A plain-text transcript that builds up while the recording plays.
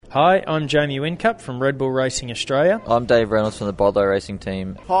Hi, I'm Jamie Whincup from Red Bull Racing Australia. I'm Dave Reynolds from the Bodlow Racing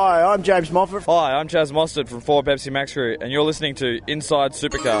Team. Hi, I'm James Moffat. Hi, I'm Chaz Mostert from Ford Pepsi Max Crew, and you're listening to Inside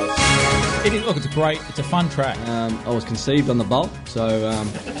Supercars. It's a fun track. I was conceived on the Bolt, so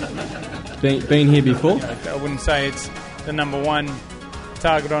been here before. I wouldn't say it's the number one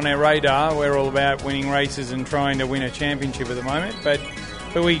target on our radar. We're all about winning races and trying to win a championship at the moment, but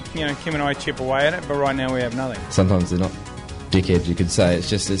we, Kim and I chip away at it, but right now we have nothing. Sometimes they're not dickheads, you could say.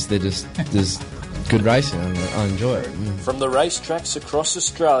 They're just good racing, and I enjoy it. From the racetracks across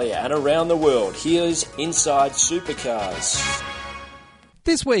Australia and around the world, here's Inside Supercars.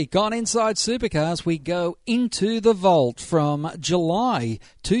 This week on Inside Supercars, we go into the vault from July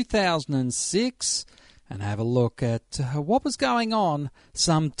 2006 and have a look at what was going on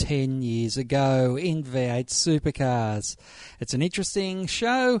some 10 years ago in V8 Supercars. It's an interesting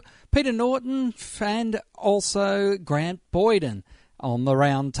show. Peter Norton and also Grant Boyden on the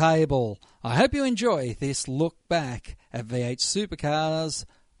round table. I hope you enjoy this look back at V8 Supercars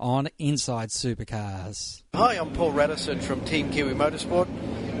on Inside Supercars. Hi, I'm Paul Radisson from Team Kiwi Motorsport.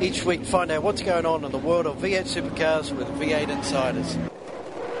 Each week find out what's going on in the world of V8 Supercars with V8 Insiders.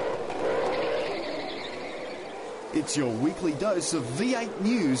 It's your weekly dose of V8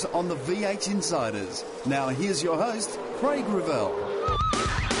 news on the V8 Insiders. Now here's your host, Craig Revell.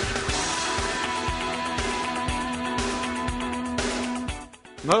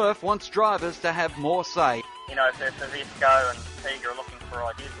 Murph wants drivers to have more say. If Visco and Teague are looking for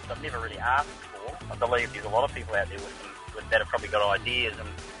ideas, which I've never really asked for, I believe there's a lot of people out there that have probably got ideas, and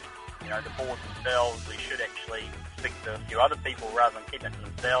the boards themselves, we should actually speak to a few other people rather than keep it to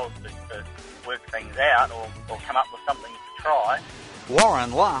themselves to work things out or come up with something to try.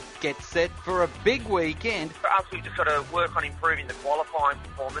 Warren Luff gets set for a big weekend. For us, we've just got to work on improving the qualifying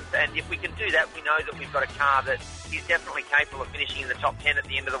performance, and if we can do that, we know that we've got a car that is definitely capable of finishing in the top 10 at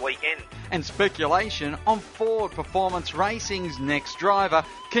the end of the weekend. And speculation on Ford Performance Racing's next driver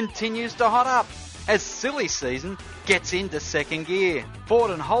continues to hot up as silly season gets into second gear. Ford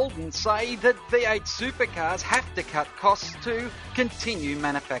and Holden say that V8 Supercars have to cut costs to continue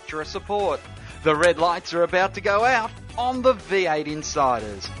manufacturer support. The red lights are about to go out on the V8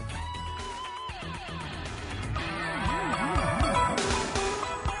 Insiders.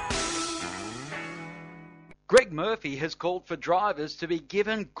 Greg Murphy has called for drivers to be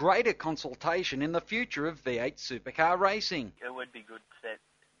given greater consultation in the future of V8 Supercar racing. It would be good that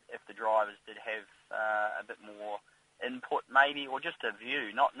if the drivers did have a bit more input maybe, or just a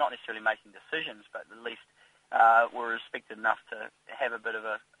view, not necessarily making decisions, but at least were respected enough to have a bit of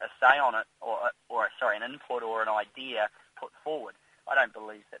a say on it, or an input or an idea put forward. I don't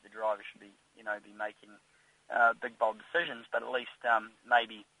believe that the drivers should be making big bold decisions, but at least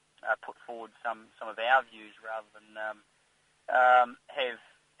maybe put forward some of our views rather than have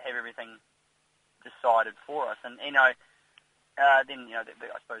everything decided for us. And then I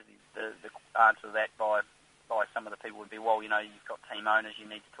suppose the answer to that by some of the people would be, well, you've got team owners, you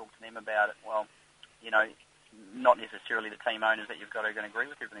need to talk to them about it. Well, not necessarily the team owners that you've got are going to agree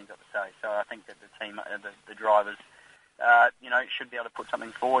with everything you've got to say. So I think that the drivers, should be able to put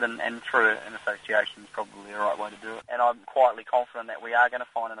something forward, and through an association is probably the right way to do it. And I'm quietly confident that we are going to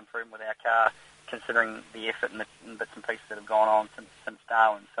find an improvement with our car, considering the effort and the bits and pieces that have gone on since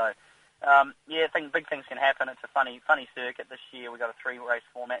Darwin. So, I think big things can happen. It's a funny circuit this year. We've got a 3-race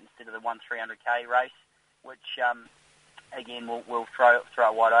format instead of the 300k race, which, again, we'll throw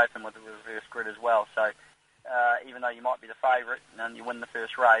it wide open with the reverse grid as well. So, even though you might be the favourite and you win the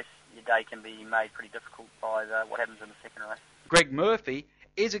first race, your day can be made pretty difficult by what happens in the second race. Greg Murphy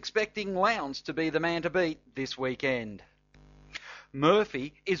is expecting Lowndes to be the man to beat this weekend.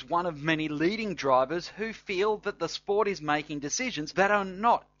 Murphy is one of many leading drivers who feel that the sport is making decisions that are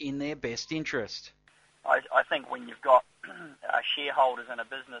not in their best interest. I think when you've got shareholders in a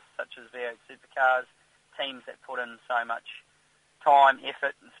business such as V8 Supercars, teams that put in so much time,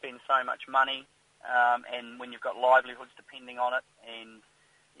 effort, and spend so much money, and when you've got livelihoods depending on it, and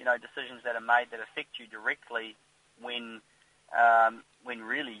decisions that are made that affect you directly, when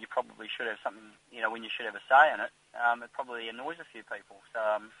really you probably should have something, when you should have a say in it, it probably annoys a few people.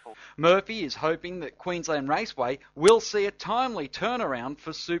 So, Murphy is hoping that Queensland Raceway will see a timely turnaround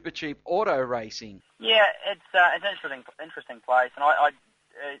for super cheap auto racing. Yeah, it's an interesting place, and I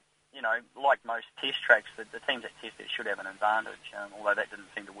like most test tracks, the teams that test it should have an advantage, although that didn't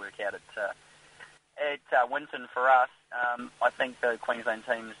seem to work out at Winton for us. I think the Queensland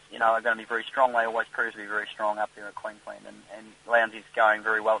teams, are going to be very strong. They always prove to be very strong up there at Queensland, and Lowndes is going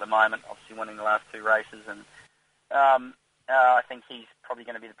very well at the moment, obviously winning the last 2 races, and I think he's probably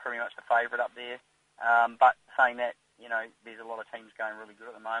going to be pretty much the favourite up there. But saying that, there's a lot of teams going really good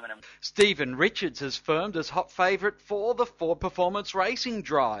at the moment. And Stephen Richards has firmed as hot favourite for the Ford Performance Racing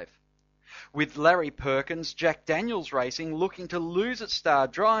Drive. With Larry Perkins, Jack Daniels Racing looking to lose its star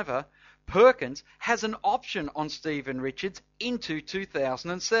driver, Perkins has an option on Stephen Richards into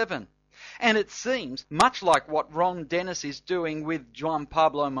 2007. And it seems, much like what Ron Dennis is doing with Juan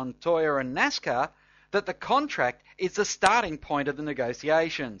Pablo Montoya and NASCAR, that the contract is the starting point of the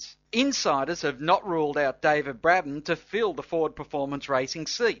negotiations. Insiders have not ruled out David Brabham to fill the Ford Performance Racing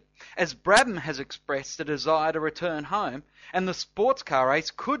seat, as Brabham has expressed a desire to return home, and the sports car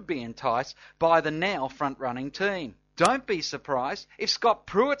race could be enticed by the now front-running team. Don't be surprised if Scott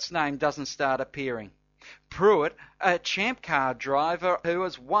Pruitt's name doesn't start appearing. Pruitt, a Champ Car driver who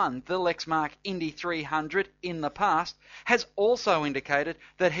has won the Lexmark Indy 300 in the past, has also indicated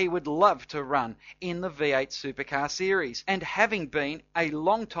that he would love to run in the V8 Supercar Series. And having been a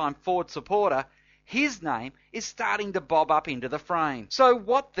long-time Ford supporter, his name is starting to bob up into the frame. So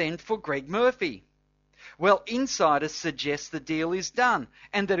what then for Greg Murphy? Well, insiders suggest the deal is done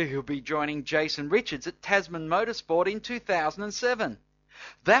and that he'll be joining Jason Richards at Tasman Motorsport in 2007.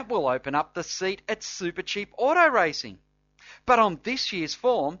 That will open up the seat at Super Cheap Auto Racing. But on this year's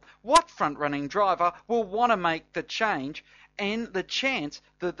form, what front-running driver will want to make the change and the chance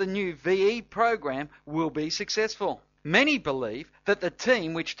that the new VE program will be successful? Many believe that the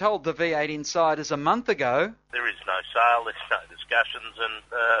team which told the V8 Insiders a month ago, "There is no sale, there's no discussions, and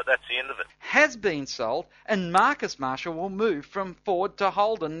that's the end of it," has been sold, and Marcus Marshall will move from Ford to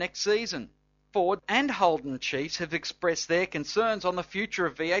Holden next season. Ford and Holden chiefs have expressed their concerns on the future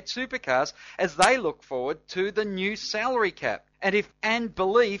of V8 supercars as they look forward to the new salary cap, and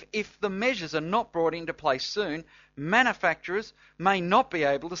believe if the measures are not brought into place soon, manufacturers may not be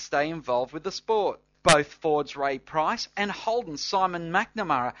able to stay involved with the sport. Both Ford's Ray Price and Holden's Simon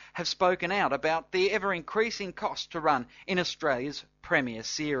McNamara have spoken out about the ever-increasing cost to run in Australia's Premier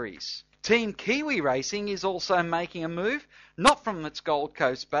Series. Team Kiwi Racing is also making a move, not from its Gold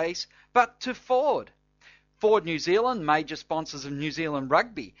Coast base, but to Ford. Ford New Zealand, major sponsors of New Zealand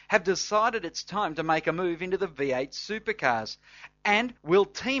Rugby, have decided it's time to make a move into the V8 supercars and will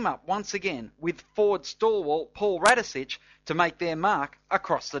team up once again with Ford stalwart Paul Radisich to make their mark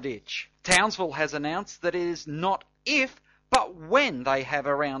across the ditch. Townsville has announced that it is not if, but when they have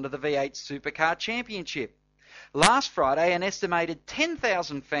a round of the V8 Supercar Championship. Last Friday, an estimated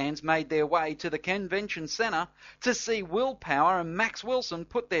 10,000 fans made their way to the Convention Centre to see Will Power and Max Wilson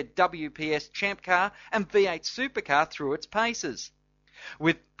put their WPS Champ Car and V8 Supercar through its paces.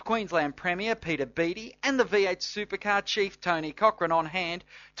 With Queensland Premier Peter Beattie and the V8 Supercar Chief Tony Cochran on hand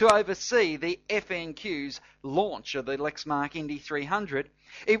to oversee the FNQ's launch of the Lexmark Indy 300,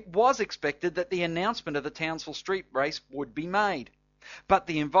 it was expected that the announcement of the Townsville Street Race would be made. But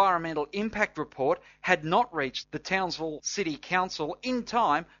the Environmental Impact Report had not reached the Townsville City Council in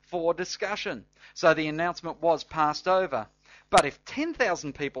time for discussion, so the announcement was passed over. But if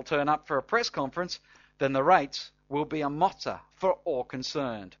 10,000 people turn up for a press conference, then the rates will be a mozza for all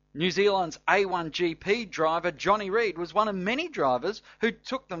concerned. New Zealand's A1GP driver Johnny Reid was one of many drivers who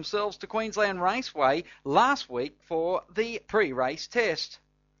took themselves to Queensland Raceway last week for the pre-race test.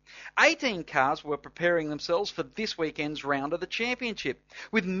 18 cars were preparing themselves for this weekend's round of the championship,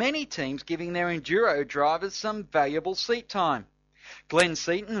 with many teams giving their enduro drivers some valuable seat time. Glenn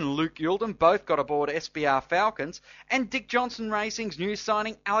Seaton and Luke Youlden both got aboard SBR Falcons, and Dick Johnson Racing's new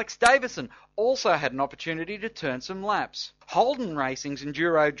signing Alex Davison also had an opportunity to turn some laps. Holden Racing's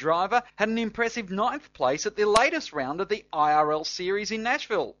enduro driver had an impressive 9th place at the latest round of the IRL Series in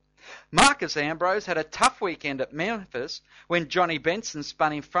Nashville. Marcus Ambrose had a tough weekend at Memphis when Johnny Benson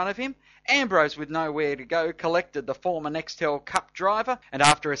spun in front of him. Ambrose, with nowhere to go, collected the former Nextel Cup driver, and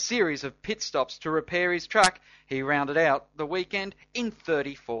after a series of pit stops to repair his truck, he rounded out the weekend in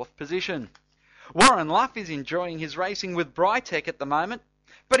 34th position. Warren Luff is enjoying his racing with Brytech at the moment,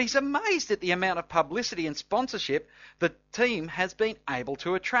 but he's amazed at the amount of publicity and sponsorship the team has been able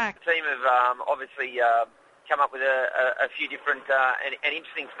to attract. The team have obviously come up with a few different and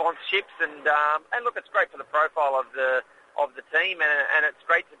interesting sponsorships, and look, it's great for the profile of the team, and it's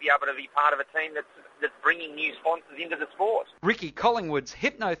great to be able to be part of a team that's bringing new sponsors into the sport. Ricky Collingwood's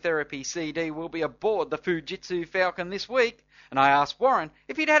hypnotherapy CD will be aboard the Fujitsu Falcon this week, and I asked Warren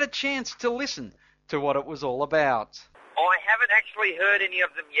if he'd had a chance to listen to what it was all about. I haven't actually heard any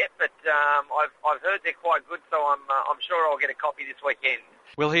of them yet, but I've heard they're quite good, so I'm sure I'll get a copy this weekend.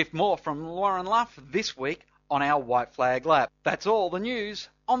 We'll hear more from Warren Luff this week on our White Flag Lap. That's all the news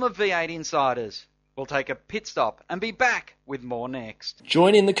on the V8 Insiders. We'll take a pit stop and be back with more next.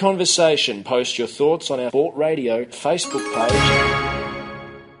 Join in the conversation. Post your thoughts on our Sport Radio Facebook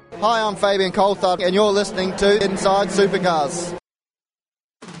page. Hi, I'm Fabian Coulthard, and you're listening to Inside Supercars.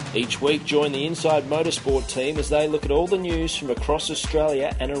 Each week, join the Inside Motorsport team as they look at all the news from across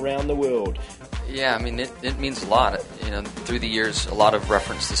Australia and around the world. Yeah, I mean, it means a lot. You know, through the years, a lot of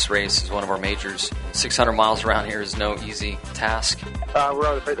reference this race as one of our majors. 600 miles around here is no easy task. We're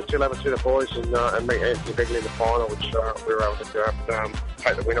able to beat the 211 boys and meet Anthony Begley in the final, which we were able to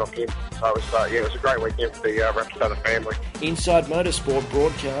take the win off him. So it was a great weekend for the Rapstada family. Inside Motorsport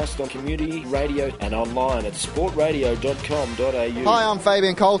broadcast on community radio and online at sportradio.com.au. Hi, I'm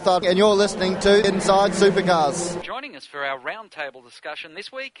Fabian Coulthard, and you're listening to Inside Supercars. Joining us for our roundtable discussion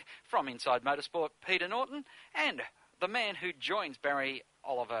this week from Inside Motorsport, Peter Norton, and the man who joins Barry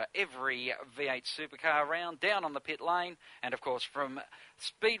Oliver every V8 Supercar round down on the pit lane, and of course from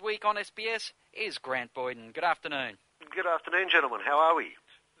Speed Week on SBS, is Grant Boyden. Good afternoon. Good afternoon, gentlemen. How are we?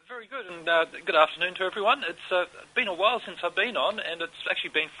 Very good, and good afternoon to everyone. It's been a while since I've been on, and it's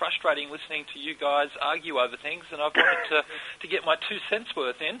actually been frustrating listening to you guys argue over things, and I've wanted to get my 2 cents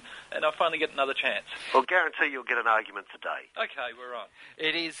worth in, and I'll finally get another chance. I'll guarantee you'll get an argument today. Okay, we're on.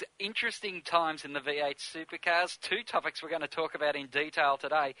 It is interesting times in the V8 Supercars. 2 topics we're going to talk about in detail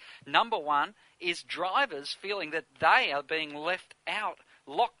today. Number 1 is drivers feeling that they are being left out,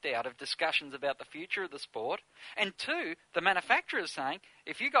 locked out of discussions about the future of the sport. And 2, the manufacturers saying,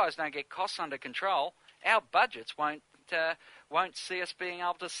 if you guys don't get costs under control, our budgets won't see us being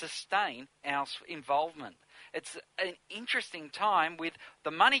able to sustain our involvement. It's an interesting time with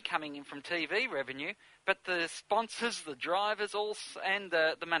the money coming in from TV revenue, but the sponsors, the drivers, and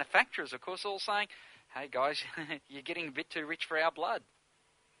the manufacturers, of course, all saying, hey guys, you're getting a bit too rich for our blood.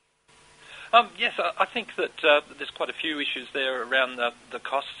 Yes, I think that there's quite a few issues there around the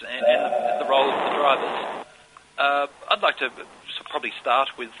costs and the role of the drivers. I'd like to probably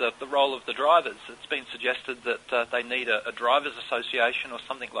start with the role of the drivers. It's been suggested that they need a drivers' association or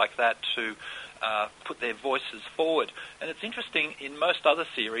something like that to put their voices forward. And it's interesting, in most other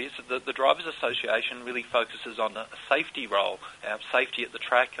series, the Drivers' Association really focuses on a safety role, safety at the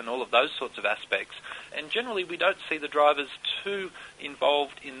track and all of those sorts of aspects. And generally we don't see the drivers too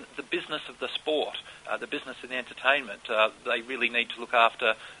involved in the business of the sport, the business of the entertainment. They really need to look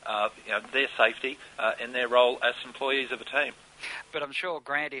after their safety and their role as employees of a team. But I'm sure,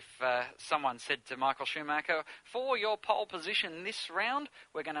 Grant, if someone said to Michael Schumacher, for your pole position this round,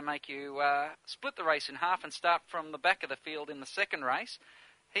 we're going to make you split the race in half and start from the back of the field in the second race,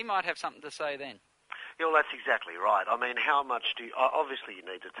 he might have something to say then. Yeah, well, that's exactly right. I mean, how much do you... Obviously, you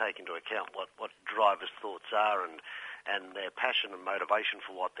need to take into account what drivers' thoughts are and their passion and motivation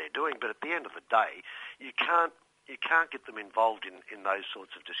for what they're doing, but at the end of the day, you can't get them involved in those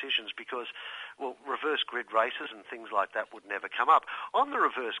sorts of decisions because, well, reverse grid races and things like that would never come up. On the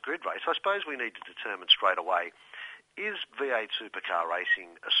reverse grid race, I suppose we need to determine straight away, is V8 supercar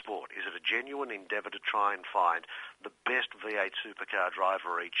racing a sport? Is it a genuine endeavour to try and find the best V8 supercar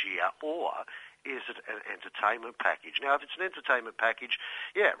driver each year, or is it an entertainment package? Now, if it's an entertainment package,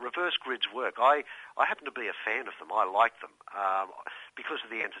 yeah, reverse grids work. I happen to be a fan of them. I like them because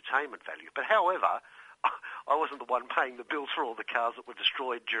of the entertainment value. But however, I wasn't the one paying the bills for all the cars that were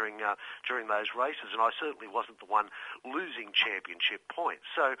destroyed during those races, and I certainly wasn't the one losing championship points.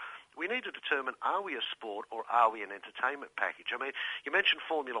 So we need to determine, are we a sport or are we an entertainment package? I mean, you mentioned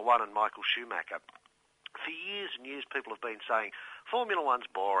Formula One and Michael Schumacher. For years and years, people have been saying, Formula One's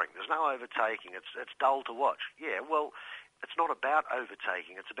boring, there's no overtaking, it's dull to watch. Yeah, well, it's not about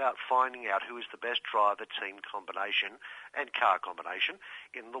overtaking. It's about finding out who is the best driver-team combination and car combination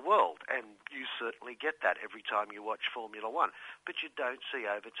in the world. And you certainly get that every time you watch Formula One. But you don't see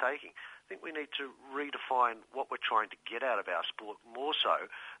overtaking. I think we need to redefine what we're trying to get out of our sport more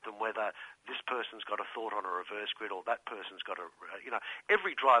so than whether this person's got a thought on a reverse grid or that person's got a...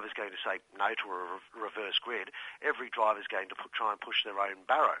 every driver's going to say no to a reverse grid. Every driver's going to try and push their own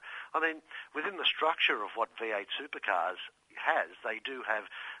barrow. I mean, within the structure of what V8 supercars has, they do have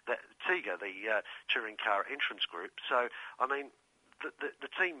TIGA, the Touring Car Entrance Group. So, I mean,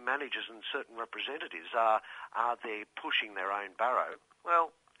 the team managers and certain representatives are there pushing their own barrow.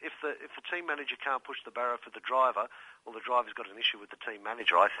 Well, if the team manager can't push the barrow for the driver, well, the driver's got an issue with the team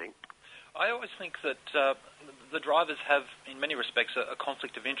manager, I think. I always think that the drivers have, in many respects, a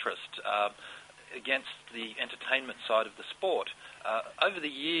conflict of interest against the entertainment side of the sport. Over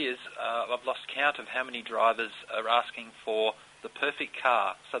the years, I've lost count of how many drivers are asking for the perfect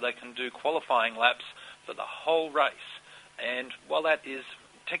car so they can do qualifying laps for the whole race. And while that is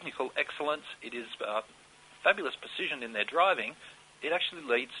technical excellence, it is fabulous precision in their driving, it actually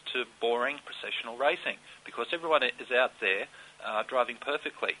leads to boring processional racing because everyone is out there driving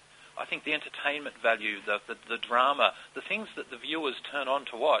perfectly. I think the entertainment value, the drama, the things that the viewers turn on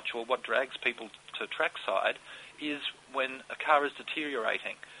to watch, or what drags people to trackside, is when a car is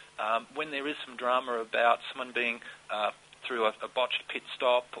deteriorating. When there is some drama about someone being through a botched pit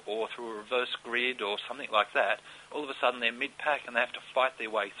stop or through a reverse grid or something like that, all of a sudden they're mid-pack and they have to fight their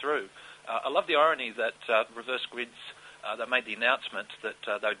way through. I love the irony that reverse grids, they made the announcement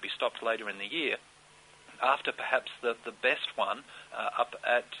that they would be stopped later in the year, after perhaps the best one up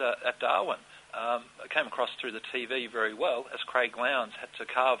at Darwin. It came across through the TV very well as Craig Lowndes had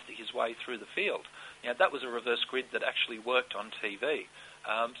to carve his way through the field. That was a reverse grid that actually worked on TV.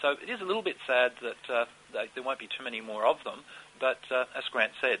 So it is a little bit sad that there won't be too many more of them, but as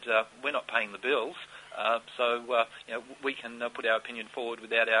Grant said, we're not paying the bills, so we can put our opinion forward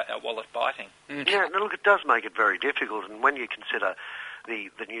without our wallet biting. Yeah, no, look, it does make it very difficult, and when you consider the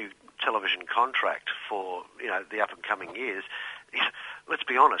new television contract for the up and coming years, let's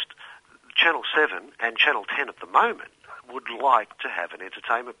be honest, Channel 7 and Channel 10 at the moment would like to have an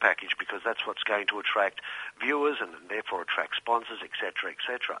entertainment package because that's what's going to attract viewers and therefore attract sponsors, etc.,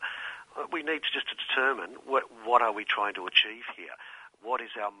 etc. We need to just determine what are we trying to achieve here. What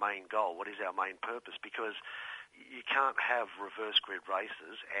is our main goal? What is our main purpose? Because you can't have reverse grid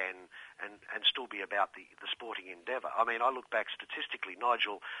races and still be about the sporting endeavour. I mean, I look back statistically,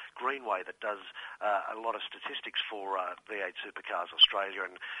 Nigel Greenway, that does a lot of statistics for V8 Supercars Australia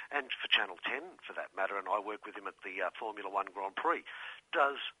and for Channel 10 for that matter, and I work with him at the Formula One Grand Prix,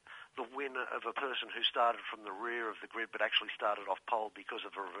 does the win of a person who started from the rear of the grid but actually started off pole because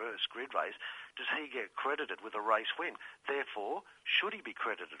of a reverse grid race, does he get credited with a race win? Therefore, should he be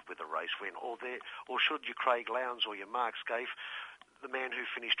credited with a race win? Or should your Craig Lowndes or your Mark Scaife, the man who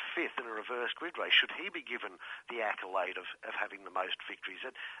finished fifth in a reverse grid race, should he be given the accolade of having the most victories?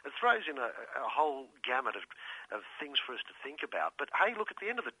 It throws in a whole gamut of things for us to think about. But hey, look, at the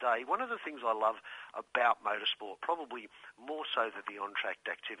end of the day, one of the things I love about motorsport, probably more so than the on-track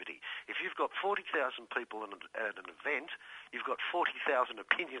activity, if you've got 40,000 people at an event, you've got 40,000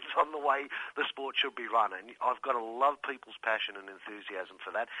 opinions on the way the sport should be run. And I've got to love people's passion and enthusiasm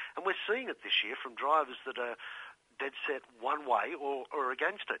for that. And we're seeing it this year from drivers that are dead set one way or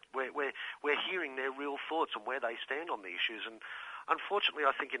against it. We're hearing their real thoughts and where they stand on the issues. And unfortunately,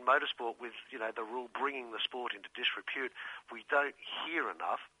 I think in motorsport, with the rule bringing the sport into disrepute, we don't hear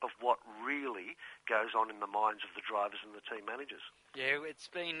enough of what really goes on in the minds of the drivers and the team managers. Yeah, it's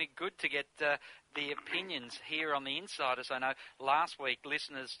been good to get the opinions here on the Insiders. I know last week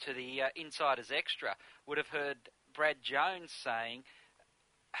listeners to the Insiders Extra would have heard Brad Jones saying,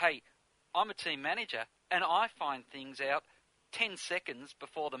 hey, I'm a team manager and I find things out 10 seconds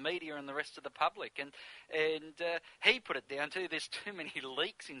before the media and the rest of the public. And he put it down to there's too many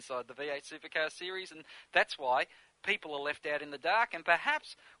leaks inside the V8 Supercar Series, and that's why people are left out in the dark. And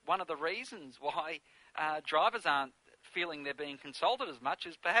perhaps one of the reasons why drivers aren't feeling they're being consulted as much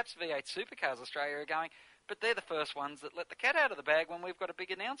is perhaps V8 Supercars Australia are going, but they're the first ones that let the cat out of the bag when we've got a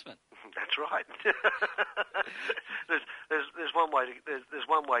big announcement. That's right. there's one way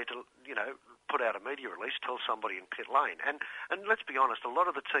to put out a media release, tell somebody in pit lane, and let's be honest, a lot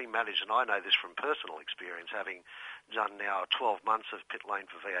of the team managers, and I know this from personal experience, having done now 12 months of pit lane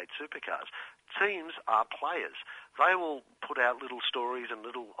for V8 Supercars. Teams are players. They will put out little stories and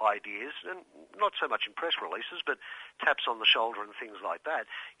little ideas, and not so much in press releases, but taps on the shoulder and things like that.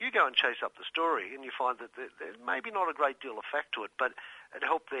 You go and chase up the story, and you find that there's maybe not a great deal of fact to it, but it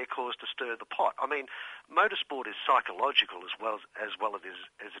helped their cause to stir the pot. I mean, motorsport is psychological as well as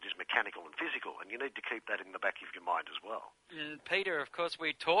it is mechanical and physical, and you need to keep that in the back of your mind as well. And Peter, of course,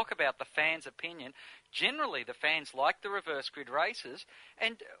 we talk about the fans' opinion. Generally, the fans like the reverse grid races,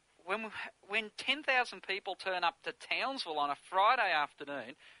 and when 10,000 people turn up to Townsville on a Friday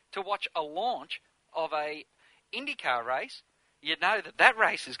afternoon to watch a launch of a IndyCar race, you know that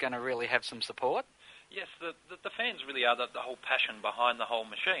race is going to really have some support. Yes, the fans really are the whole passion behind the whole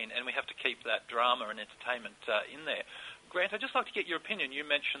machine, and we have to keep that drama and entertainment in there. Grant, I'd just like to get your opinion. You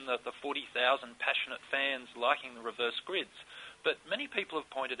mentioned the 40,000 passionate fans liking the reverse grids, but many people have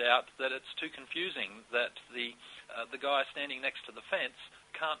pointed out that it's too confusing, that the guy standing next to the fence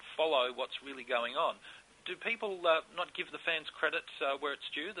can't follow what's really going on. Do people not give the fans credit where it's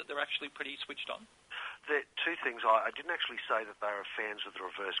due, that they're actually pretty switched on? There are two things. I didn't actually say that they were fans of the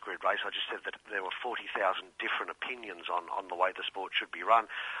reverse grid race. I just said that there were 40,000 different opinions on the way the sport should be run.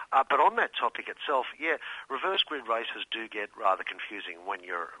 But on that topic itself, yeah, reverse grid races do get rather confusing when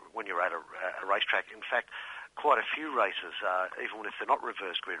you're at a racetrack. In fact, quite a few races, even if they're not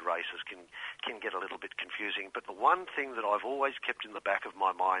reverse grid races, can get a little bit confusing. But the one thing that I've always kept in the back of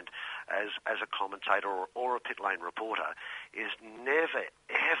my mind as a commentator or a pit lane reporter is never,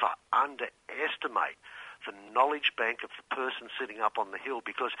 ever underestimate the knowledge bank of the person sitting up on the hill,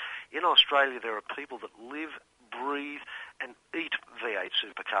 because in Australia there are people that live, breathe and eat V8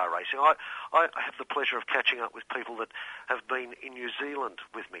 supercar racing. I have the pleasure of catching up with people that have been in New Zealand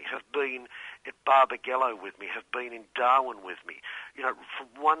with me, have been at Barbagallo with me, have been in Darwin with me, from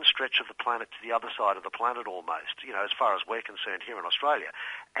one stretch of the planet to the other side of the planet almost, as far as we're concerned here in Australia.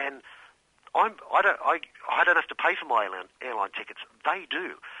 And I don't have to pay for my airline tickets. They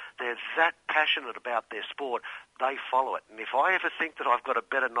do. They're that passionate about their sport, they follow it. And if I ever think that I've got a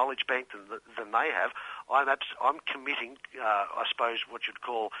better knowledge bank than they have, I'm committing, I suppose, what you'd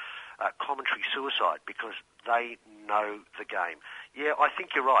call commentary suicide, because they know the game. Yeah, I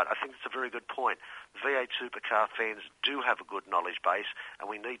think you're right. I think it's a very good point. V8 supercar fans do have a good knowledge base, and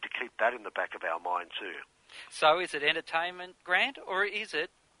we need to keep that in the back of our mind too. So is it entertainment, Grant, or is it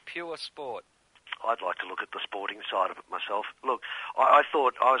pure sport? I'd like to look at the sporting side of it myself. Look, I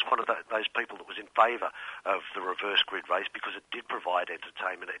thought I was one of those people that was in favour of the reverse grid race because it did provide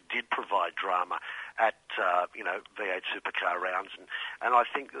entertainment, it did provide drama at, V8 supercar rounds. And I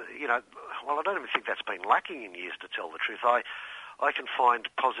think, I don't even think that's been lacking in years, to tell the truth. I can find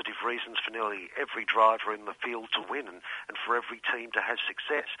positive reasons for nearly every driver in the field to win and for every team to have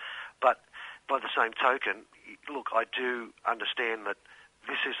success. But by the same token, look, I do understand that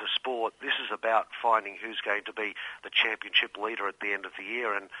this is a sport. This is about finding who's going to be the championship leader at the end of the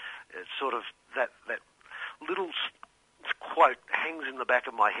year, and it's sort of that little quote hangs in the back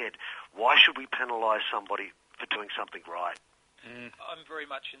of my head. Why should we penalise somebody for doing something right? I'm very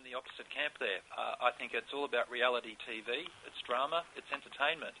much in the opposite camp there. I think it's all about reality TV. It's drama. It's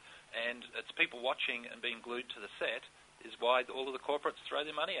entertainment, and it's people watching and being glued to the set is why all of the corporates throw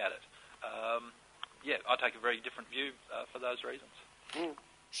their money at it. I take a very different view for those reasons.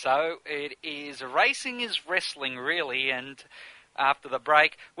 So it is racing is wrestling, really, and after the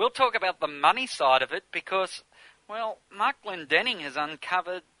break we'll talk about the money side of it because, well, Mark Glendenning has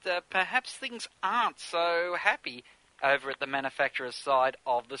uncovered perhaps things aren't so happy over at the manufacturer's side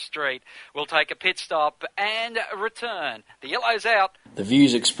of the street. We'll take a pit stop and return. The yellow's out. The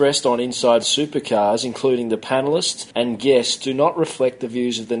views expressed on Inside Supercars, including the panellists and guests, do not reflect the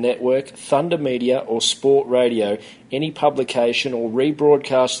views of the network, Thunder Media or Sport Radio. Any publication or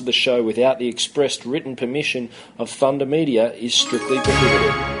rebroadcast of the show without the expressed written permission of Thunder Media is strictly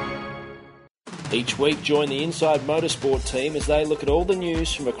prohibited. Each week, join the Inside Motorsport team as they look at all the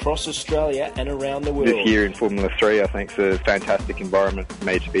news from across Australia and around the world. This year in Formula 3, I think it's a fantastic environment for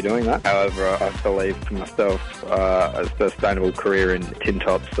me to be doing that. However, I believe for myself, a sustainable career in tin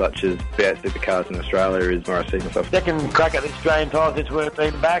tops such as V8 Supercars in Australia is where I see myself. Second crack at the Australian titles since we've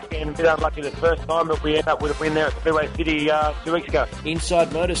been back, and a bit unlucky the first time, but we end up with a win there at Speedway City 2 weeks ago.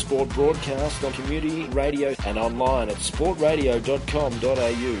 Inside Motorsport broadcast on community radio and online at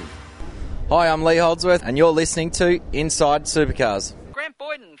sportradio.com.au. Hi, I'm Lee Holdsworth, and you're listening to Inside Supercars. Grant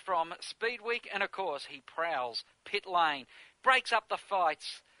Boyden from Speed Week, and of course he prowls pit lane, breaks up the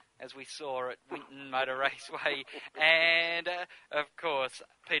fights, as we saw at Winton Motor Raceway, and of course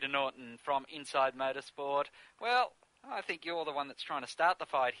Peter Norton from Inside Motorsport. Well, I think you're the one that's trying to start the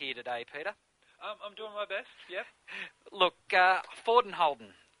fight here today, Peter. I'm doing my best, yep. Look, Ford and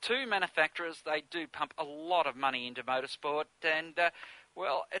Holden, two manufacturers, they do pump a lot of money into motorsport, and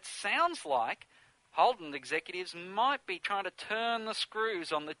well, it sounds like Holden executives might be trying to turn the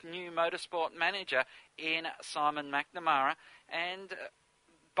screws on the new motorsport manager in Simon McNamara, and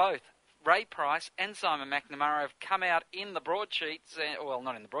both Ray Price and Simon McNamara have come out in the broadsheets, well,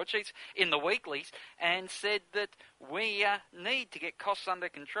 not in the broadsheets, in the weeklies, and said that we need to get costs under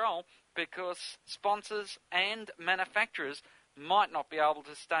control because sponsors and manufacturers might not be able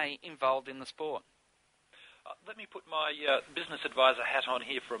to stay involved in the sport. Let me put my business advisor hat on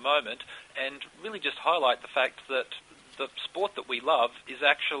here for a moment and really just highlight the fact that the sport that we love is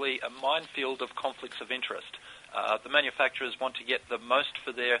actually a minefield of conflicts of interest. The manufacturers want to get the most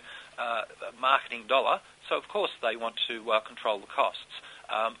for their marketing dollar, so of course they want to control the costs.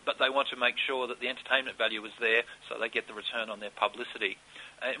 But they want to make sure that the entertainment value is there so they get the return on their publicity.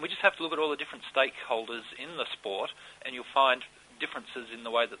 And we just have to look at all the different stakeholders in the sport, and you'll find differences in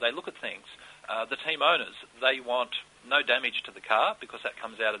the way that they look at things. The team owners, they want no damage to the car because that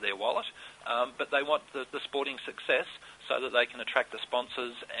comes out of their wallet, but they want the sporting success so that they can attract the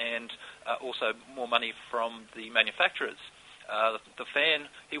sponsors and also more money from the manufacturers. The fan,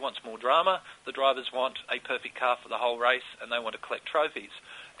 he wants more drama. The drivers want a perfect car for the whole race, and they want to collect trophies.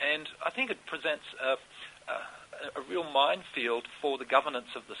 And I think it presents a real minefield for the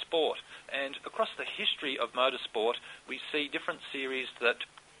governance of the sport. And across the history of motorsport, we see different series that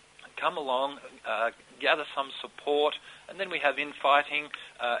come along, gather some support, and then we have infighting,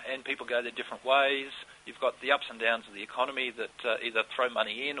 and people go their different ways. You've got the ups and downs of the economy that either throw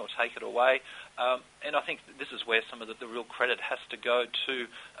money in or take it away. And I think this is where some of the real credit has to go to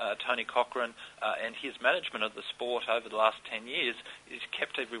Tony Cochrane and his management of the sport over the last 10 years. He's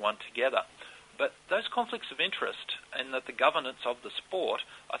kept everyone together. But those conflicts of interest and the governance of the sport,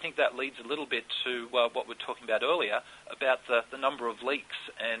 I think that leads a little bit to what we were talking about earlier, about the number of leaks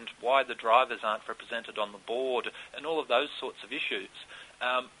and why the drivers aren't represented on the board and all of those sorts of issues.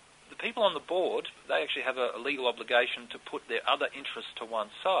 The people on the board, they actually have a legal obligation to put their other interests to one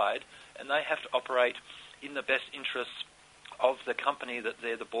side, and they have to operate in the best interests of the company that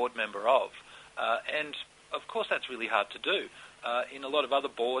they're the board member of. And, of course, that's really hard to do. In a lot of other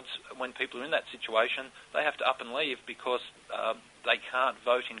boards, when people are in that situation, they have to up and leave because they can't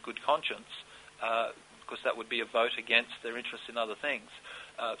vote in good conscience, because that would be a vote against their interests in other things.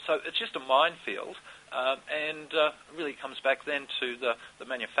 So it's just a minefield, and really comes back then to the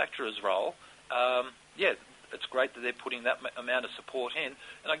manufacturer's role. It's great that they're putting that amount of support in,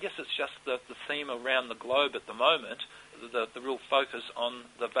 and I guess it's just the theme around the globe at the moment, the real focus on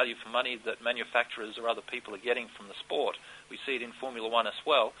the value for money that manufacturers or other people are getting from the sport. We see it in Formula One as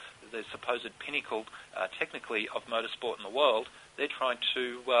well, the supposed pinnacle technically of motorsport in the world. They're trying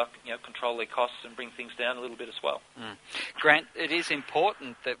to control their costs and bring things down a little bit as well. Grant, it is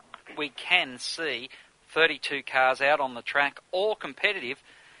important that we can see 32 cars out on the track, all competitive,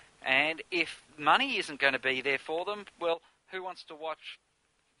 and if money isn't going to be there for them, well, who wants to watch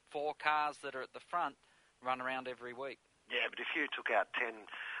 4 cars that are at the front run around every week? Yeah, but if you took out 10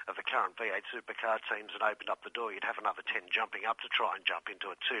 of the current V8 supercar teams and opened up the door, you'd have another 10 jumping up to try and jump into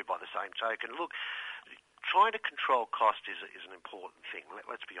it too by the same token. Look, trying to control cost is an important thing.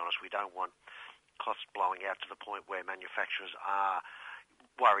 Let's be honest, we don't want costs blowing out to the point where manufacturers are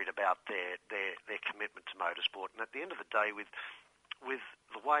worried about their commitment to motorsport. And at the end of the day, with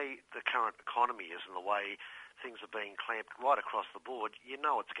the way the current economy is and the way things are being clamped right across the board, you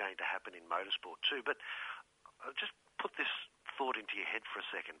know it's going to happen in motorsport too. But just put this thought into your head for a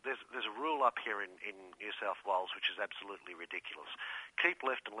second. There's a rule up here in New South Wales which is absolutely ridiculous. Keep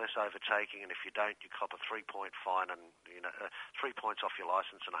left and less overtaking, and if you don't, you cop a 3-point fine and 3 points off your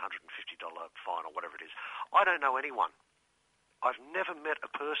licence and $150 fine or whatever it is. I don't know anyone. I've never met a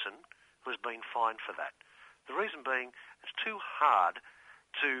person who's been fined for that. The reason being, it's too hard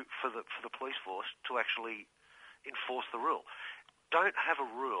for the police force to actually enforce the rule. Don't have a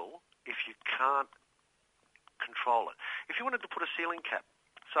rule if you can't control it. If you wanted to put a ceiling cap,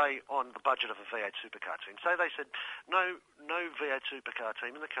 say, on the budget of a V8 supercar team, say they said no V8 supercar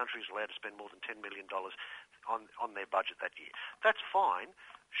team in the country is allowed to spend more than $10 million on their budget that year. That's fine.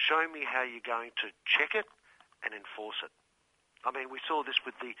 Show me how you're going to check it and enforce it. I mean, we saw this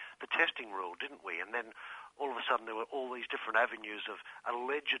with the testing rule, didn't we? And then all of a sudden there were all these different avenues of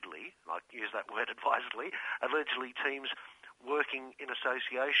allegedly, I use that word advisedly, allegedly teams working in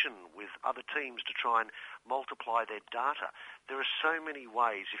association with other teams to try and multiply their data. There are so many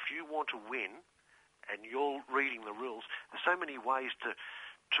ways. If you want to win and you're reading the rules, there's so many ways to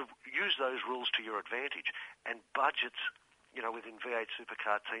use those rules to your advantage. And budgets, within V8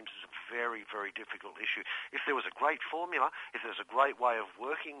 supercar teams is a very, very difficult issue. If there was a great formula, if there's a great way of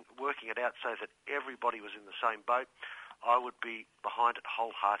working it out so that everybody was in the same boat, I would be behind it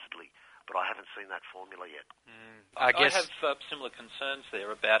wholeheartedly. But I haven't seen that formula yet. I have similar concerns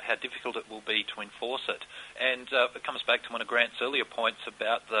there about how difficult it will be to enforce it. And it comes back to one of Grant's earlier points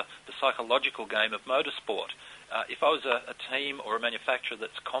about the psychological game of motorsport. If I was a team or a manufacturer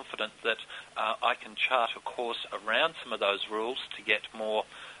that's confident that I can chart a course around some of those rules to get more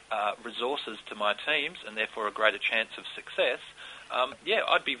resources to my teams and therefore a greater chance of success,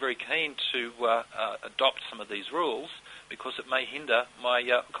 I'd be very keen to adopt some of these rules because it may hinder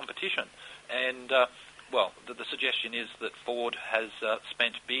my competition. And, the suggestion is that Ford has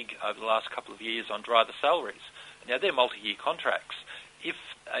spent big over the last couple of years on driver salaries. Now, they're multi-year contracts. If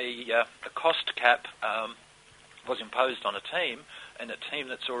a cost cap was imposed on a team, and a team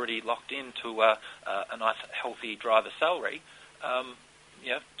that's already locked into a nice, healthy driver salary,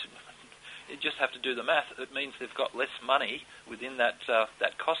 you just have to do the math. It means they've got less money within that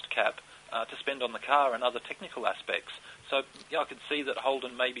cost cap to spend on the car and other technical aspects. So I could see that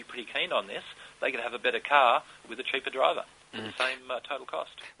Holden may be pretty keen on this. They could have a better car with a cheaper driver for the same total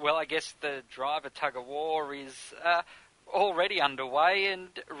cost. Well, I guess the driver tug-of-war is... already underway, and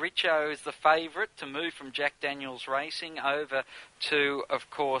Richo is the favourite to move from Jack Daniels Racing over to, of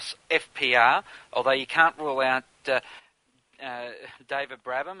course, FPR, although you can't rule out David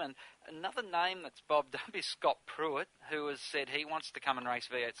Brabham. And another name that's bobbed up is Scott Pruitt, who has said he wants to come and race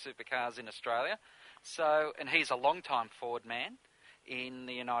V8 Supercars in Australia. So, and he's a long-time Ford man in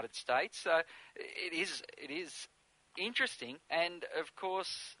the United States. So it is interesting, and of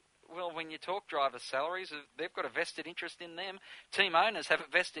course, well, when you talk driver salaries, they've got a vested interest in them. Team owners have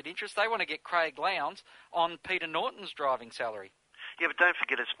a vested interest. They want to get Craig Lowndes on Peter Norton's driving salary. Yeah, but don't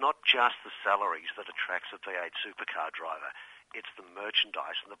forget, it's not just the salaries that attracts a V8 supercar driver. It's the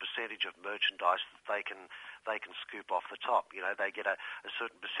merchandise and the percentage of merchandise that they can scoop off the top. You know, they get a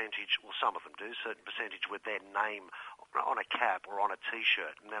certain percentage, well, some of them do, a certain percentage with their name on a cap or on a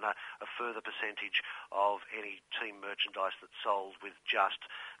T-shirt, and then a further percentage of any team merchandise that's sold with just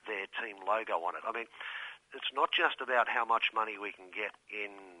their team logo on it. I mean, it's not just about how much money we can get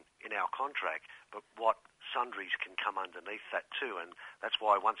in our contract, but what sundries can come underneath that too. And that's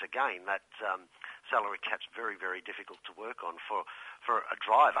why, once again, that salary cap's very, very difficult to work on for a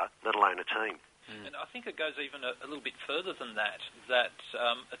driver, let alone a team. And I think it goes even a little bit further than that,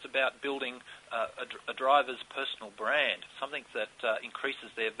 it's about building a driver's personal brand, something that increases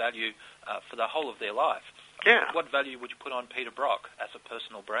their value for the whole of their life. Yeah. What value would you put on Peter Brock as a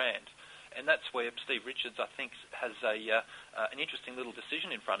personal brand? And that's where Steve Richards, I think, has an interesting little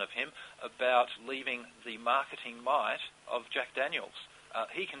decision in front of him about leaving the marketing might of Jack Daniels.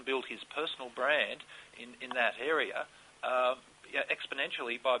 He can build his personal brand in that area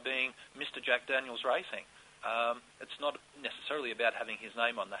exponentially by being Mr. Jack Daniels Racing. It's not necessarily about having his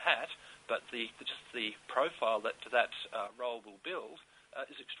name on the hat, but just the profile that role will build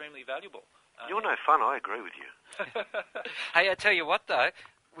is extremely valuable. You're no fun, I agree with you. Hey, I tell you what, though,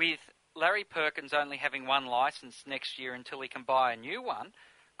 with Larry Perkins only having one licence next year until he can buy a new one,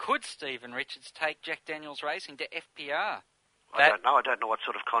 could Stephen Richards take Jack Daniels Racing to FPR? I don't know. I don't know what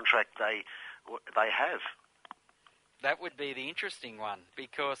sort of contract they have. That would be the interesting one,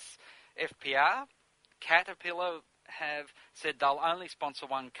 because FPR, Caterpillar have said they'll only sponsor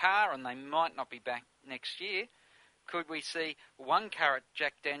one car and they might not be back next year. Could we see one car at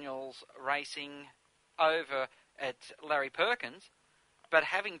Jack Daniels Racing over at Larry Perkins, but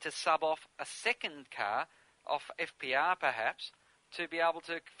having to sub off a second car off FPR perhaps to be able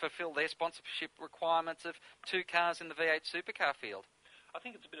to fulfil their sponsorship requirements of two cars in the V8 supercar field? I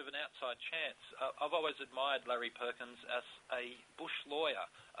think it's a bit of an outside chance. I've always admired Larry Perkins as a bush lawyer.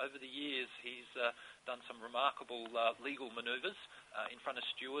 Over the years, he's done some remarkable legal manoeuvres in front of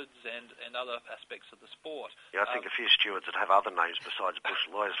stewards and other aspects of the sport. Yeah, I think a few stewards that have other names besides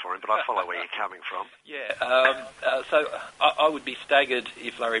bush lawyers for him, but I follow where you're coming from. Yeah, so I would be staggered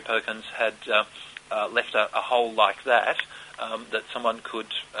if Larry Perkins had left a hole like that, that someone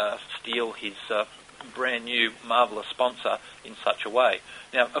could steal his brand new marvellous sponsor in such a way.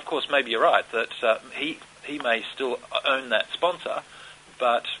 Now, of course, maybe you're right that he may still own that sponsor,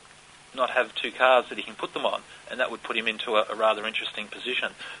 but not have two cars that he can put them on, and that would put him into a rather interesting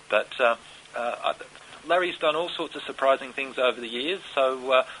position. But Larry's done all sorts of surprising things over the years,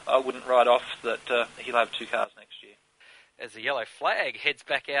 so I wouldn't write off that he'll have two cars next year. As the yellow flag heads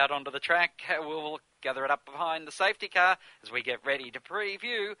back out onto the track, we'll gather it up behind the safety car as we get ready to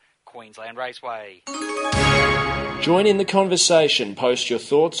preview Queensland Raceway. Join in the conversation. Post your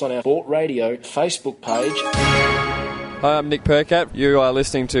thoughts on our Sport Radio Facebook page. Hi, I'm Nick Percat. You are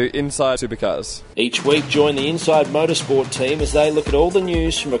listening to Inside Supercars. Each week, join the Inside Motorsport team as they look at all the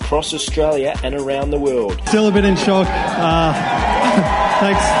news from across Australia and around the world. Still a bit in shock.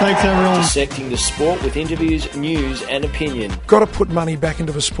 Thanks everyone. Dissecting the sport with interviews, news and opinion. Got to put money back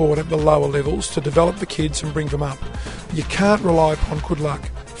into the sport at the lower levels to develop the kids and bring them up. You can't rely upon good luck.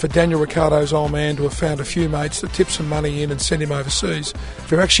 For Daniel Ricciardo's old man to have found a few mates that tip some money in and send him overseas,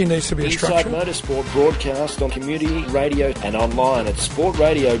 there actually needs to be a structure. Inside Motorsport broadcast on community radio and online at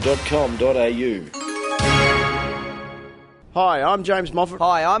sportradio.com.au. Hi, I'm James Moffat.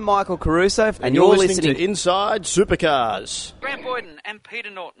 Hi, I'm Michael Caruso. And you're listening to Inside Supercars. Grant Boyden and Peter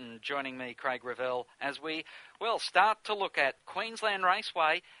Norton joining me, Craig Revell, as we, start to look at Queensland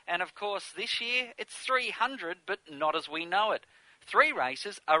Raceway. And, of course, this year it's 300, but not as we know it. 3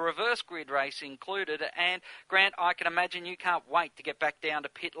 races, a reverse grid race included, and Grant, I can imagine you can't wait to get back down to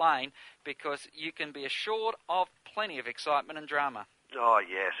pit lane because you can be assured of plenty of excitement and drama. Oh,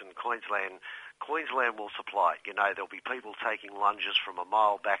 yes, and Queensland will supply it. You know, there'll be people taking lunges from a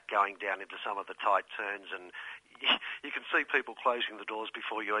mile back going down into some of the tight turns, and you can see people closing the doors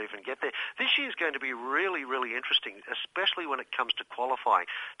before you even get there. This year is going to be really, really interesting, especially when it comes to qualifying.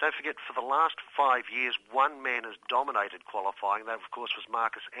 Don't forget, for the last 5 years, one man has dominated qualifying. That, of course, was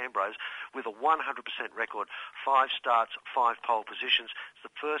Marcus Ambrose with a 100% record, 5 starts, 5 pole positions. It's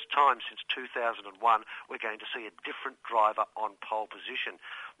the first time since 2001 we're going to see a different driver on pole position.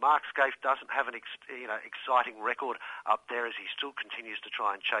 Mark Skaife doesn't have an exciting record up there as he still continues to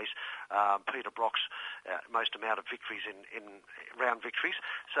try and chase Peter Brock's most amount of victories in round victories.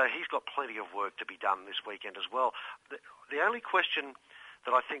 So he's got plenty of work to be done this weekend as well. The only question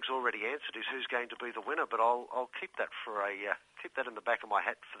that I think's already answered is who's going to be the winner, but I'll keep that keep that in the back of my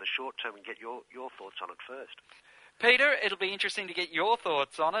hat for the short term and get your thoughts on it first. Peter, it'll be interesting to get your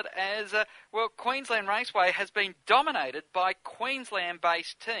thoughts on it as, Queensland Raceway has been dominated by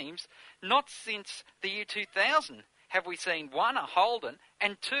Queensland-based teams. Not since the year 2000 have we seen, 1, a Holden,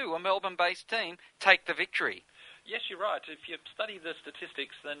 and 2, a Melbourne-based team take the victory. Yes, you're right. If you study the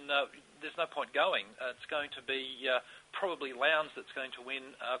statistics, then there's no point going. It's going to be probably Lowndes that's going to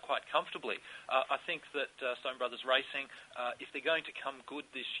win quite comfortably. I think that Stone Brothers Racing, if they're going to come good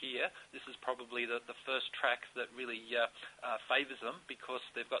this year, this is probably the first track that really favours them because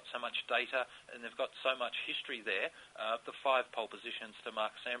they've got so much data and they've got so much history there. The 5 pole positions to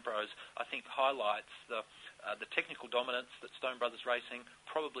Marcus Ambrose, I think, highlights the technical dominance that Stone Brothers Racing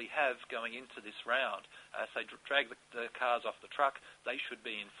probably have going into this round. As they drag the cars off the truck, they should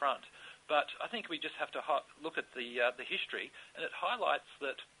be in front. But I think we just have to look at the history, and it highlights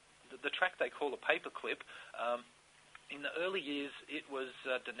that the track they call a paperclip, in the early years it was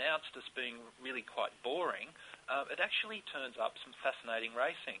denounced as being really quite boring. It actually turns up some fascinating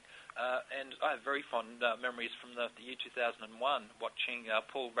racing. And I have very fond memories from the year 2001, watching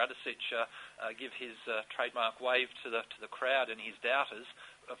Paul Radicic give his trademark wave to the crowd and his doubters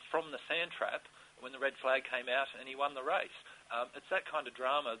from the sand trap when the red flag came out and he won the race. It's that kind of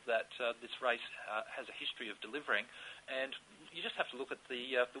drama that this race has a history of delivering, and you just have to look at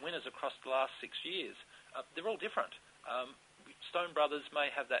the winners across the last 6 years. They're all different. Stone Brothers may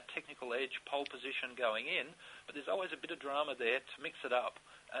have that technical edge, pole position going in, but there's always a bit of drama there to mix it up.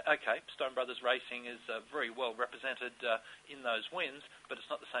 Okay, Stone Brothers Racing is very well represented in those wins, but it's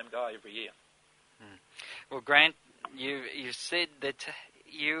not the same guy every year. Well, Grant, you said that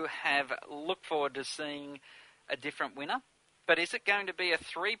you have looked forward to seeing a different winner, but is it going to be a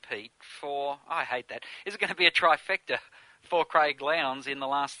three-peat for... I hate that. Is it going to be a trifecta for Craig Lowndes in the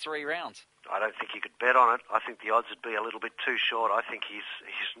last 3 rounds? I don't think you could bet on it. I think the odds would be a little bit too short. I think he's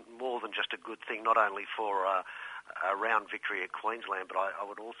more than just a good thing, not only for a round victory at Queensland, but I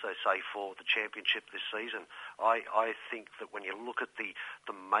would also say for the championship this season. I think that when you look at the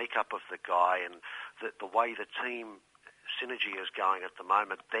makeup of the guy and the way the team synergy is going at the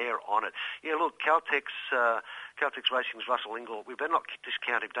moment, they're on it. Yeah, look, Caltex Racing's Russell Ingall, we better not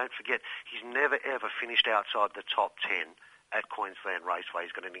discount him. Don't forget, he's never ever finished outside the top 10 at Queensland Raceway.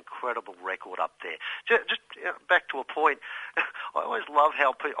 He's got an incredible record up there. Just back to a point, I always love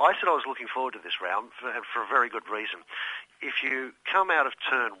how I said I was looking forward to this round for a very good reason. If you come out of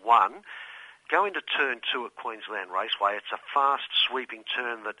turn 1, go into turn 2 at Queensland Raceway, it's a fast sweeping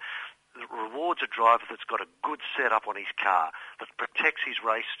turn that rewards a driver that's got a good setup on his car, that protects his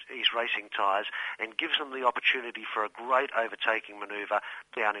racing tyres and gives him the opportunity for a great overtaking manoeuvre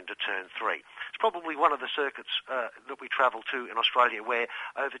down into turn 3. It's probably one of the circuits that we travel to in Australia where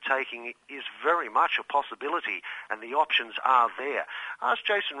overtaking is very much a possibility and the options are there. Ask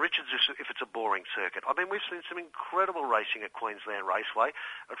Jason Richards if it's a boring circuit. I mean, we've seen some incredible racing at Queensland Raceway.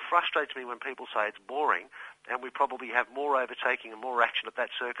 It frustrates me when people say it's boring, and we probably have more overtaking and more action at that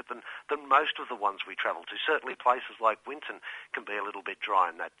circuit than most of the ones we travel to. Certainly places like Winton can be a little bit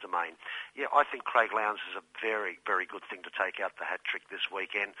dry in that domain. Yeah, I think Craig Lowndes is a very, very good thing to take out the hat trick this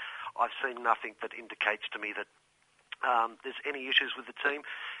weekend. I've seen nothing that indicates to me that there's any issues with the team.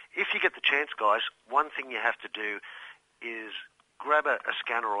 If you get the chance, guys, one thing you have to do is grab a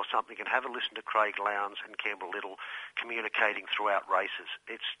scanner or something and have a listen to Craig Lowndes and Campbell Little communicating throughout races.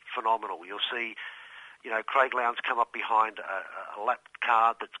 It's phenomenal. You'll see Craig Lowndes come up behind a lap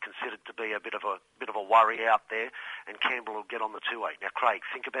car that's considered to be a bit of a worry out there, and Campbell will get on the 2-8. Now, Craig,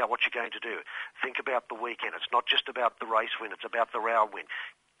 think about what you're going to do. Think about the weekend. It's not just about the race win; it's about the round win.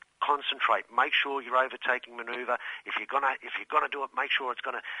 Concentrate. Make sure your overtaking manoeuvre. If you're gonna do it, make sure it's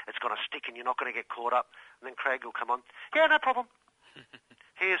gonna stick and you're not gonna get caught up. And then Craig will come on. Yeah, no problem.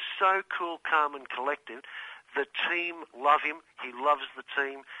 He is so cool, calm, and collected. The team love him. He loves the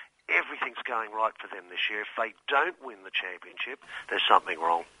team. Everything's going right for them this year. If they don't win the championship, there's something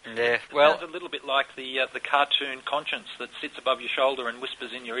wrong. Yeah, well, it sounds a little bit like the cartoon conscience that sits above your shoulder and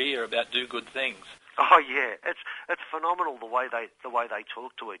whispers in your ear about do good things. Oh yeah, it's phenomenal the way they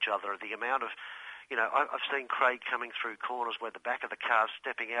talk to each other. The amount of, I've seen Craig coming through corners where the back of the car's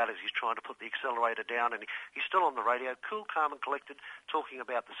stepping out as he's trying to put the accelerator down, and he's still on the radio, cool, calm and collected, talking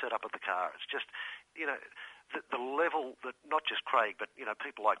about the setup of the car. It's just, the level that not just Craig, but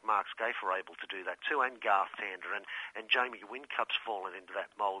people like Mark Skaife are able to do that too, and Garth Tander and Jamie Whincup's fallen into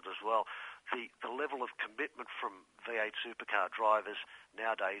that mould as well. The level of commitment from V8 supercar drivers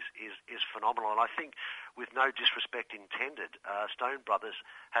nowadays is phenomenal, and I think, with no disrespect intended, Stone Brothers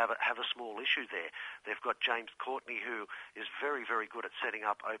have a small issue there. They've got James Courtney, who is very, very good at setting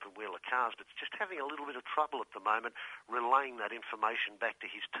up open-wheeler cars, but just having a little bit of trouble at the moment relaying that information back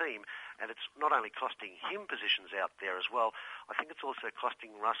to his team, and it's not only costing him positions out there as well, I think it's also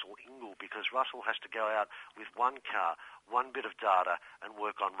costing Russell Ingall, because Russell has to go out with one car, one bit of data, and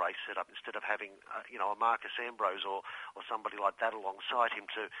work on race setup instead of having a Marcus Ambrose or somebody like that alongside him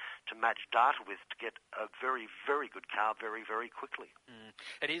to match data with, to get a very, very good car very, very quickly.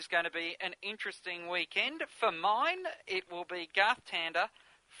 It is going to be an interesting weekend. For mine, it will be Garth Tander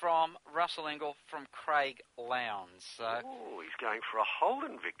from Russell Ingall from Craig Lowndes. He's going for a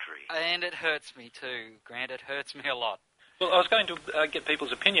Holden victory. And it hurts me too, Grant. It hurts me a lot. Well, I was going to get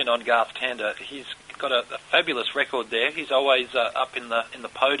people's opinion on Garth Tander. He's got a fabulous record there. He's always up in the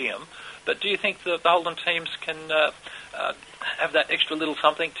podium. But do you think the Holden teams can have that extra little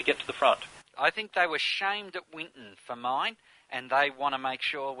something to get to the front? I think they were shamed at Winton for mine, and they want to make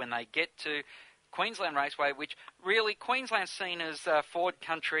sure when they get to Queensland Raceway, which really Queensland's seen as Ford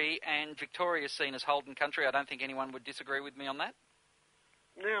country and Victoria's seen as Holden country. I don't think anyone would disagree with me on that.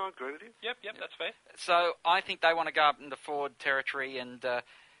 Yeah, I agree with you. Yep, that's fair. So I think they want to go up into Ford territory and,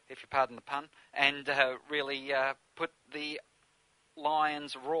 if you pardon the pun, and really put the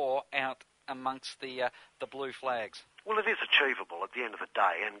Lions roar out amongst the blue flags. Well, it is achievable at the end of the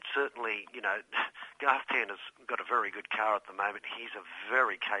day, and certainly, Garth Tander's got a very good car at the moment. He's a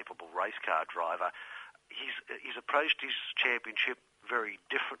very capable race car driver. He's approached his championship very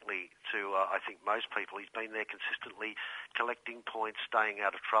differently to, I think, most people. He's been there consistently, collecting points, staying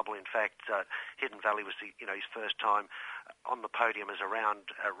out of trouble. In fact, Hidden Valley was his first time on the podium as a round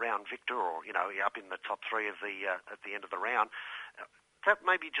victor, or up in the top three of at the end of the round. That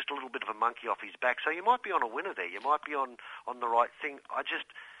may be just a little bit of a monkey off his back. So you might be on a winner there. You might be on the right thing.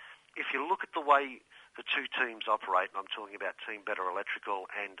 If you look at the way the two teams operate, and I'm talking about Team Better Electrical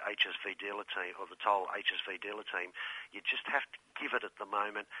and HSV Dealer Team, or the Toll HSV Dealer Team, you just have to give it at the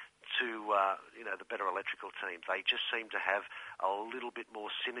moment to the Better Electrical team. They just seem to have a little bit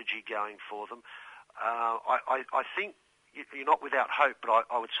more synergy going for them. I think you're not without hope, but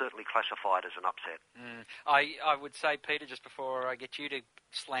I would certainly classify it as an upset. I would say, Peter, just before I get you to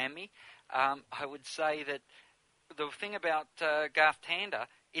slam me, I would say that the thing about Garth Tander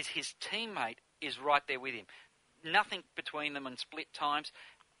is his teammate is right there with him. Nothing between them in split times.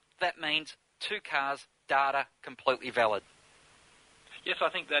 That means two cars, data, completely valid. Yes, I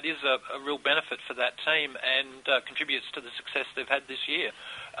think that is a real benefit for that team and contributes to the success they've had this year.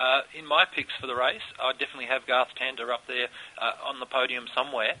 In my picks for the race, I definitely have Garth Tander up there on the podium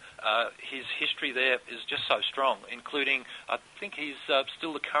somewhere. His history there is just so strong, including, I think he's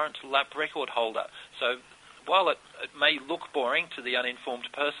still the current lap record holder. So while it may look boring to the uninformed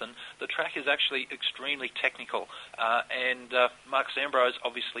person, the track is actually extremely technical, and Marcus Ambrose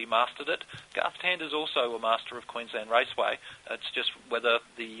obviously mastered it. Garth Tander's also a master of Queensland Raceway. It's just whether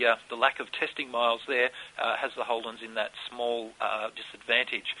the lack of testing miles there has the Holdens in that small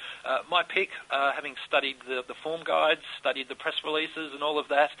disadvantage. My pick, having studied the form guides, studied the press releases and all of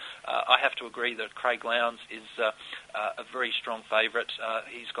that, I have to agree that Craig Lowndes is a very strong favourite.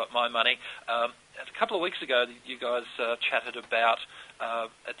 He's got my money. A couple of weeks ago, you guys chatted about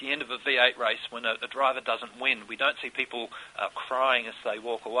at the end of a V8 race when a driver doesn't win, we don't see people crying as they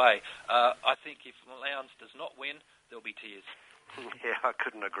walk away. I think if Lowndes does not win, there'll be tears. Yeah, I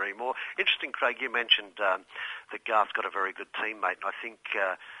couldn't agree more. Interesting, Craig, you mentioned that Garth's got a very good teammate, and I think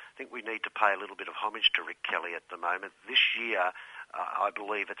we need to pay a little bit of homage to Rick Kelly at the moment. This year, I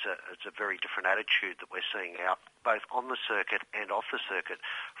believe it's a very different attitude that we're seeing out, both on the circuit and off the circuit,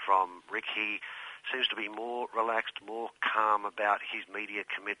 from Rick. He seems to be more relaxed, more calm about his media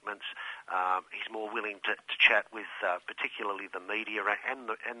commitments. He's more willing to chat with particularly the media and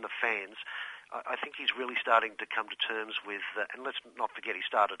the fans. I think he's really starting to come to terms with, and let's not forget he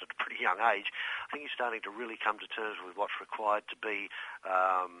started at a pretty young age, I think he's starting to really come to terms with what's required to be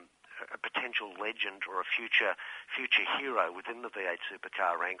a potential legend or a future hero within the V8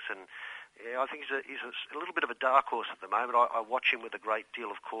 supercar ranks. And yeah, I think he's a little bit of a dark horse at the moment. I watch him with a great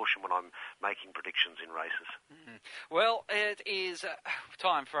deal of caution when I'm making predictions in races. Well, it is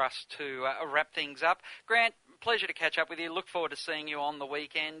time for us to wrap things up. Grant, pleasure to catch up with you. Look forward to seeing you on the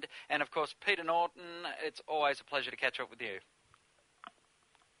weekend. And, of course, Peter Norton, it's always a pleasure to catch up with you.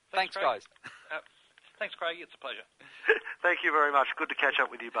 Thanks guys. Thanks, Craig. It's a pleasure. Thank you very much. Good to catch up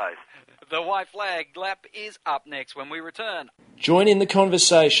with you both. The White Flag Lap is up next when we return. Join in the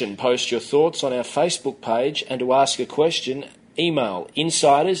conversation. Post your thoughts on our Facebook page, and to ask a question, email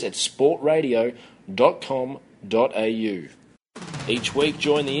insiders@sportradio.com.au. Each week,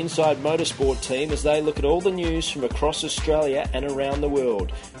 join the Inside Motorsport team as they look at all the news from across Australia and around the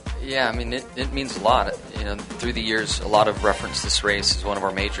world. Yeah, I mean, it means a lot. You know, through the years, a lot of reference this race as one of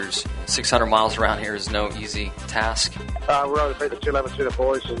our majors. 600 miles around here is no easy task. We were able to beat the 211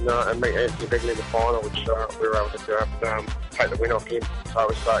 boys and meet Anthony Begley in the final, which we were able to take the win off him. So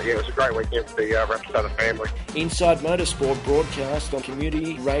it was a great weekend for the Rapstada family. Inside Motorsport broadcast on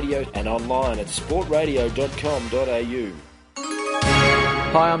community radio and online at sportradio.com.au.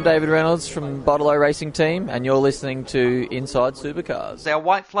 Hi, I'm David Reynolds from Bottle Racing Team, and you're listening to Inside Supercars. Our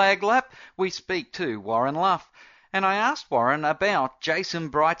White Flag Lap, we speak to Warren Luff. And I asked Warren about Jason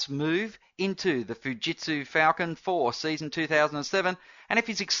Bright's move into the Fujitsu Falcon for season 2007, and if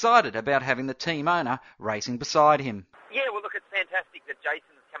he's excited about having the team owner racing beside him. Yeah, well, look, it's fantastic that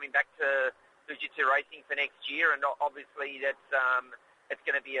Jason's coming back to Fujitsu Racing for next year, and obviously that's it's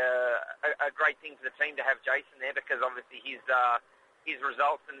going to be a great thing for the team to have Jason there, because obviously his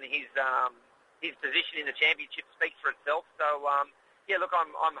results and his position in the championship speaks for itself. So yeah, look,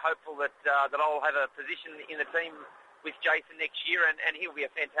 I'm hopeful that I'll have a position in the team with Jason next year, and he'll be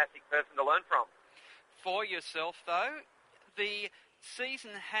a fantastic person to learn from. For yourself, though, the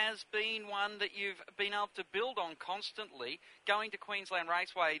season has been one that you've been able to build on constantly. Going to Queensland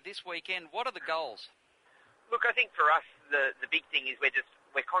Raceway this weekend, what are the goals? Look, I think for us the big thing is we're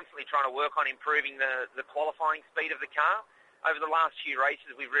constantly trying to work on improving the qualifying speed of the car. Over the last few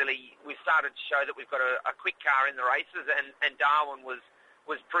races, we've started to show that we've got a quick car in the races, and Darwin was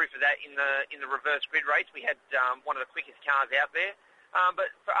proof of that in the reverse grid race. We had one of the quickest cars out there.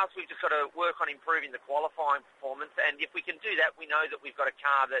 But for us, we've just got to work on improving the qualifying performance, and if we can do that, we know that we've got a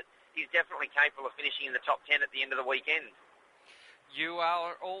car that is definitely capable of finishing in the top 10 at the end of the weekend. You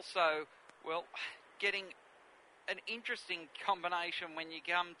are also, well, getting an interesting combination when you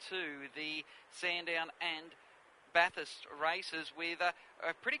come to the Sandown and Bathurst races with a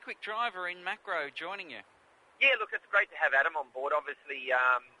pretty quick driver in Macro joining you. Yeah, look, it's great to have Adam on board. Obviously,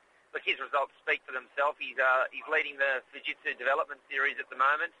 look, his results speak for themselves. He's leading the Fujitsu Development Series at the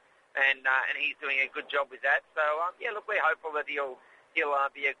moment, and he's doing a good job with that. So yeah, look, we're hopeful that he'll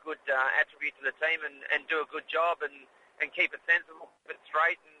be a good attribute to the team and do a good job and keep it sensible, keep it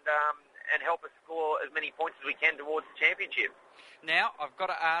straight, and help us score as many points as we can towards the championship. Now, I've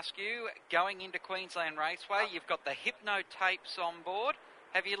got to ask you, going into Queensland Raceway, you've got the Hypno tapes on board.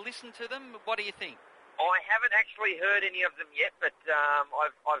 Have you listened to them? What do you think? I haven't actually heard any of them yet, but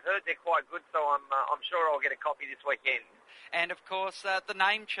I've heard they're quite good, so I'm sure I'll get a copy this weekend. And, of course, the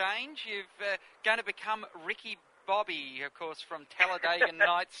name change. You're going to become Ricky Bobby, of course, from Talladega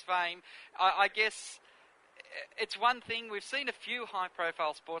Nights fame. I guess it's one thing, we've seen a few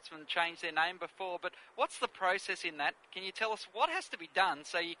high-profile sportsmen change their name before, but what's the process in that? Can you tell us what has to be done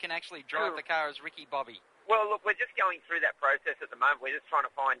so you can actually drive the car as Ricky Bobby? Well, look, we're just going through that process at the moment. We're just trying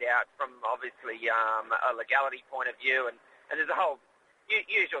to find out from, obviously, a legality point of view, and there's a whole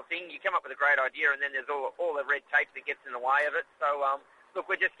usual thing. You come up with a great idea, and then there's all the red tape that gets in the way of it. So,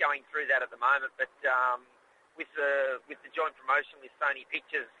 look, we're just going through that at the moment, but with the joint promotion with Sony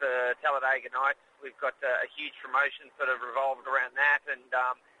Pictures, Talladega Nights, we've got a huge promotion sort of revolved around that, and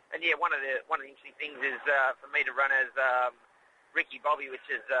yeah, one of the interesting things is for me to run as Ricky Bobby, which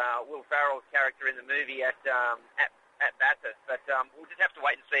is Will Ferrell's character in the movie at Bathurst. But we'll just have to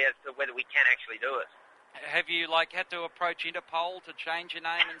wait and see as to whether we can actually do it. Have you had to approach Interpol to change your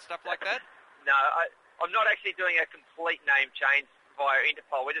name and stuff like that? No, I'm not actually doing a complete name change via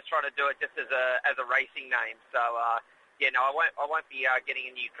Interpol. We're just trying to do it just as a racing name. So yeah, no, I won't be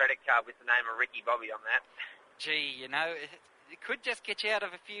getting a new credit card with the name of Ricky Bobby on that. Gee, it could just get you out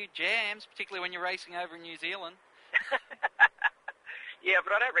of a few jams, particularly when you're racing over in New Zealand. Yeah,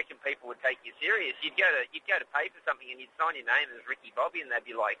 but I don't reckon people would take you serious. You'd go to pay for something and you'd sign your name as Ricky Bobby, and they'd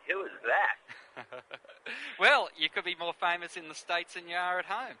be like, "Who is that?" Well, you could be more famous in the States than you are at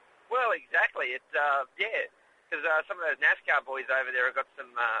home. Well, exactly. It's yeah, because some of those NASCAR boys over there have got some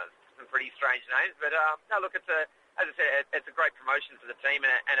pretty strange names. But no, look, as I said, it's a great promotion for the team,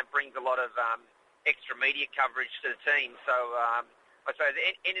 and it brings a lot of extra media coverage to the team. So I suppose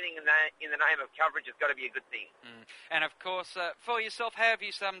anything in the name of coverage has got to be a good thing. And of course, for yourself, how have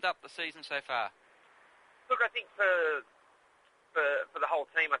you summed up the season so far? Look, I think for the whole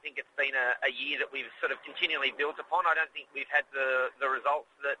team, I think it's been a year that we've sort of continually built upon. I don't think we've had the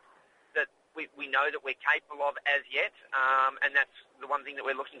results that we know that we're capable of as yet, and that's the one thing that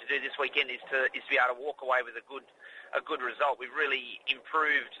we're looking to do this weekend is to be able to walk away with a good result. We've really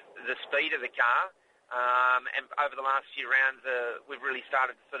improved the speed of the car, and over the last few rounds, we've really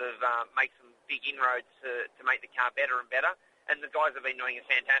started to sort of make some big inroads to make the car better and better. And the guys have been doing a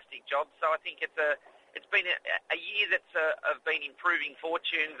fantastic job. So I think it's been a year that's been improving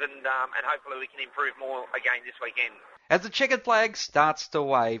fortunes, and hopefully we can improve more again this weekend. As the checkered flag starts to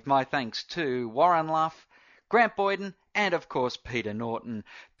wave, my thanks to Warren Luff, Grant Boyden, and of course Peter Norton.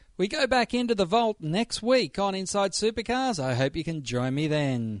 We go back into the vault next week on Inside Supercars. I hope you can join me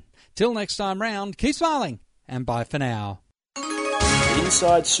then. Till next time round, keep smiling, and bye for now.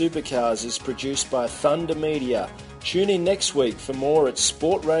 Inside Supercars is produced by Thunder Media. Tune in next week for more at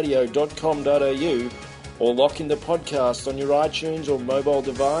sportradio.com.au or lock in the podcast on your iTunes or mobile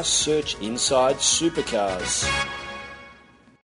device. Search Inside Supercars.